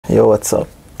Yo, what's up?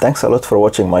 Thanks a lot for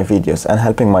watching my videos and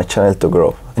helping my channel to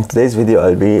grow. In today's video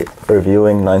I'll be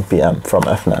reviewing 9pm from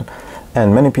Afnan,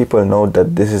 and many people know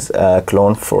that this is a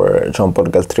clone for Jean Paul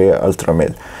Gaultier Ultra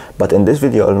Male, but in this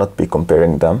video I'll not be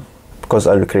comparing them because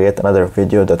I'll create another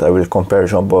video that I will compare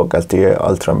Jean Paul Gaultier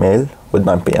Ultra Male with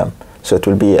 9pm, so it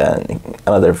will be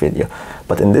another video.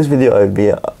 But in this video I'll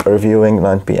be reviewing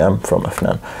 9pm from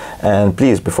Afnan. And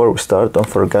please, before we start, don't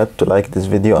forget to like this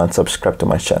video and subscribe to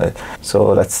my channel.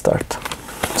 So let's start.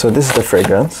 So this is the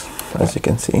fragrance, as you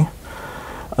can see.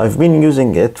 I've been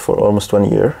using it for almost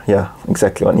 1 year. Yeah,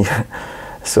 exactly 1 year.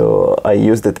 So I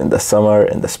used it in the summer,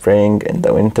 in the spring, in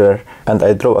the winter, and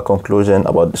I draw a conclusion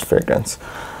about this fragrance.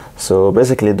 So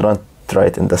basically don't try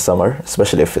it in the summer,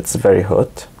 especially if it's very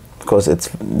hot, because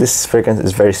this fragrance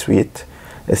is very sweet.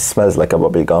 It smells like a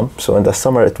bubble gum, so in the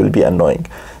summer it will be annoying,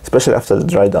 especially after the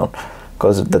dry down,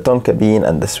 because the tonka bean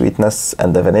and the sweetness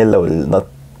and the vanilla will not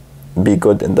be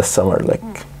good in the summer. Like,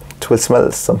 it will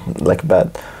smell something like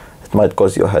bad. It might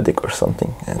cause you a headache or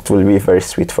something. It will be very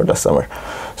sweet for the summer.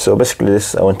 So basically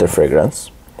this is a winter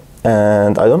fragrance,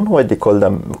 and I don't know why they call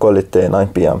it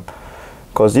 9pm,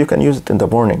 because you can use it in the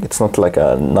morning. It's not like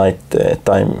a night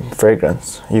time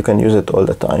fragrance. You can use it all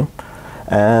the time,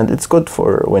 and it's good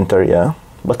for winter, yeah,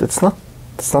 but it's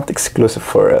not exclusive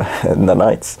for the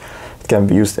nights. It can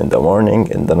be used in the morning,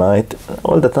 in the night,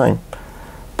 all the time.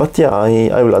 But yeah,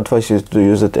 I will advise you to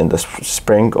use it in the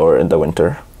spring or in the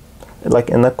winter. Like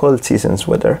in the cold seasons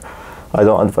weather, I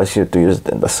don't advise you to use it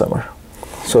in the summer.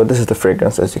 So this is the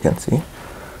fragrance, as you can see.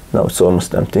 Now it's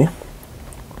almost empty.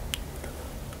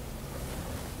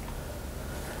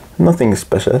 Nothing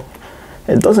special.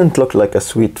 It doesn't look like a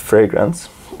sweet fragrance.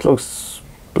 It looks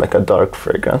like a dark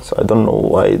fragrance. I don't know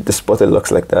why this bottle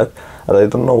looks like that, and I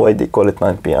don't know why they call it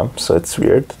 9pm, so it's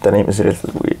weird. The name is a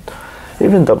little weird.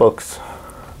 Even the box.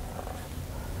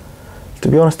 To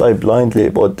be honest, I blindly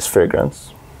bought this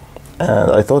fragrance, and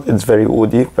I thought it's very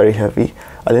woody, very heavy.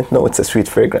 I didn't know it's a sweet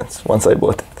fragrance once I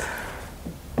bought it.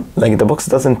 Like, the box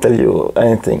doesn't tell you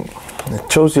anything. It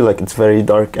shows you like it's very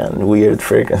dark and weird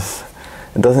fragrance.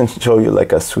 It doesn't show you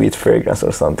like a sweet fragrance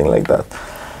or something like that.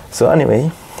 So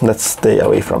anyway, let's stay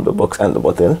away from the box and the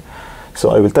bottle.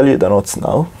 So I will tell you the notes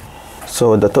now.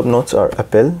 So the top notes are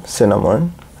apple,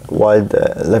 cinnamon, wild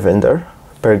lavender,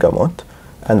 bergamot,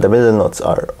 and the middle notes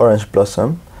are orange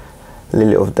blossom,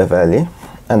 lily of the valley,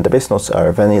 and the base notes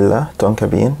are vanilla, tonka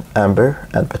bean, amber,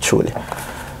 and patchouli.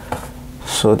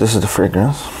 So this is the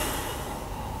fragrance,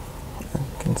 you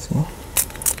can see.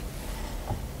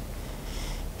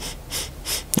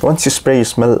 Once you spray, you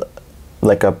smell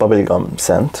like a bubblegum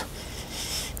scent.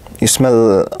 You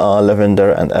smell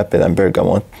lavender and apple and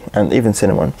bergamot and even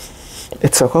cinnamon.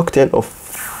 It's a cocktail of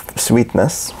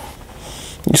sweetness.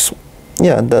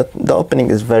 Yeah, the opening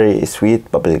is very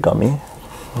sweet, bubblegummy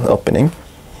opening.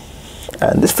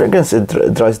 And this fragrance,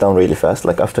 it dries down really fast.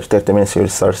 Like after 30 minutes you'll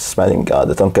start smelling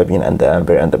the tonka bean and the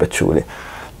amber and the patchouli.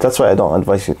 That's why I don't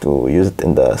advise you to use it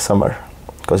in the summer,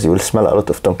 because you will smell a lot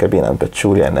of tonka bean and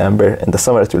patchouli and amber. In the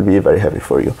summer it will be very heavy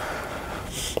for you.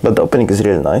 But the opening is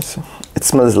really nice. It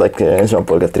smells like Jean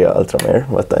Paul Gaultier Ultra Male,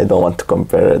 but I don't want to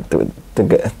compare it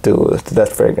to that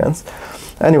fragrance.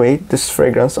 Anyway, this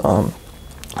fragrance,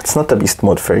 it's not a beast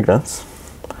mode fragrance.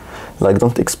 Like,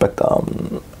 don't expect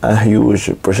a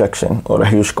huge projection or a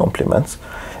huge compliment.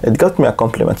 It got me a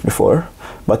compliment before,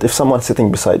 but if someone's sitting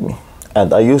beside me,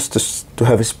 and I used to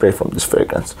have a spray from this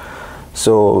fragrance.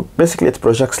 So basically it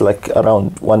projects like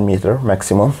around 1 meter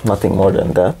maximum, nothing more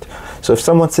than that. So if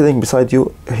someone's sitting beside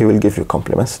you, he will give you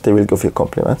compliments. They will give you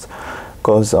compliments,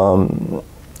 because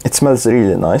it smells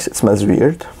really nice. It smells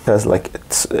weird. It has like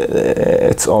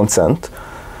its own scent.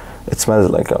 It smells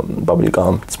like bubble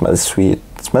gum. It smells sweet.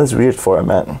 It smells weird for a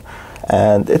man,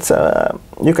 and it's a,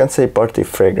 you can say, party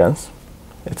fragrance.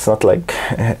 It's not like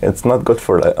it's not good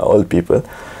for like old people.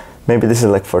 Maybe this is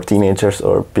like for teenagers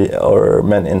or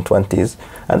men in 20s,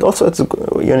 and also it's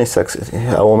unisex.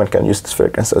 A woman can use this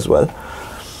fragrance as well.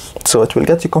 So it will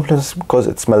get you compliments because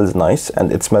it smells nice,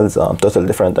 and it smells totally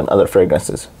different than other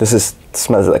fragrances. This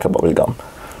smells like a bubble gum,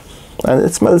 and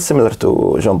it smells similar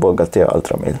to Jean Paul Gaultier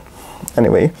Ultra Male.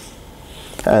 Anyway,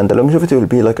 and the longevity will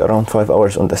be like around 5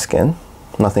 hours on the skin,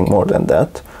 nothing more than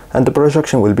that, and the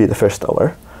projection will be the first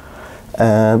hour.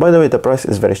 And by the way, the price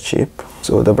is very cheap.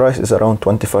 So the price is around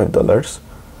 $25.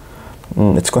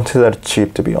 It's considered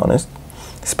cheap, to be honest,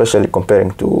 especially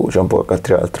comparing to Jean Paul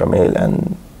Gaultier Ultra Male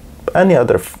and any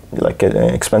other like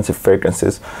expensive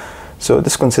fragrances. So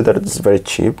this considered is very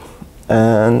cheap.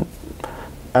 And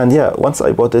yeah, once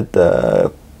I bought it,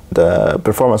 the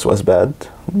performance was bad,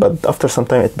 but after some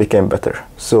time it became better.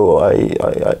 So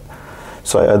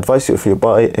So I advise you, if you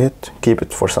buy it, keep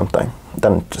it for some time,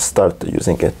 then just start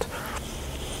using it.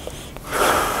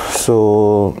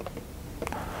 So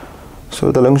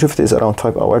the longevity is around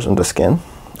 5 hours on the skin.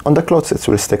 On the clothes it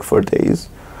will stick for days.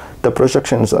 The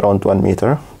projection is around 1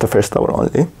 meter, the first hour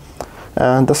only.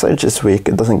 And the sage is weak,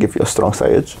 it doesn't give you a strong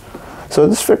sage. So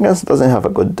this fragrance doesn't have a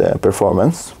good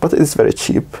performance, but it is very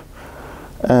cheap.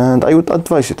 And I would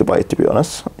advise you to buy it, to be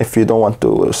honest. If you don't want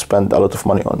to spend a lot of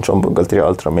money on Jean Paul Gaultier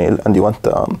Ultra Male and you want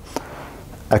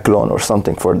a clone or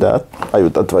something for that, I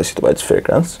would advise you to buy this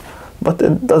fragrance. But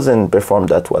it doesn't perform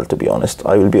that well, to be honest.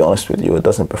 I will be honest with you, it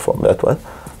doesn't perform that well.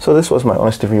 So this was my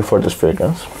honest review for this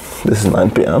fragrance. This is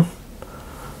 9 PM.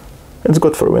 It's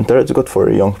good for winter, it's good for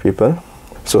young people.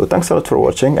 So thanks a lot for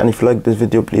watching, and if you like this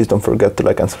video, please don't forget to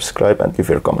like and subscribe and leave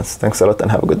your comments. Thanks a lot and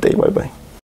have a good day. Bye bye.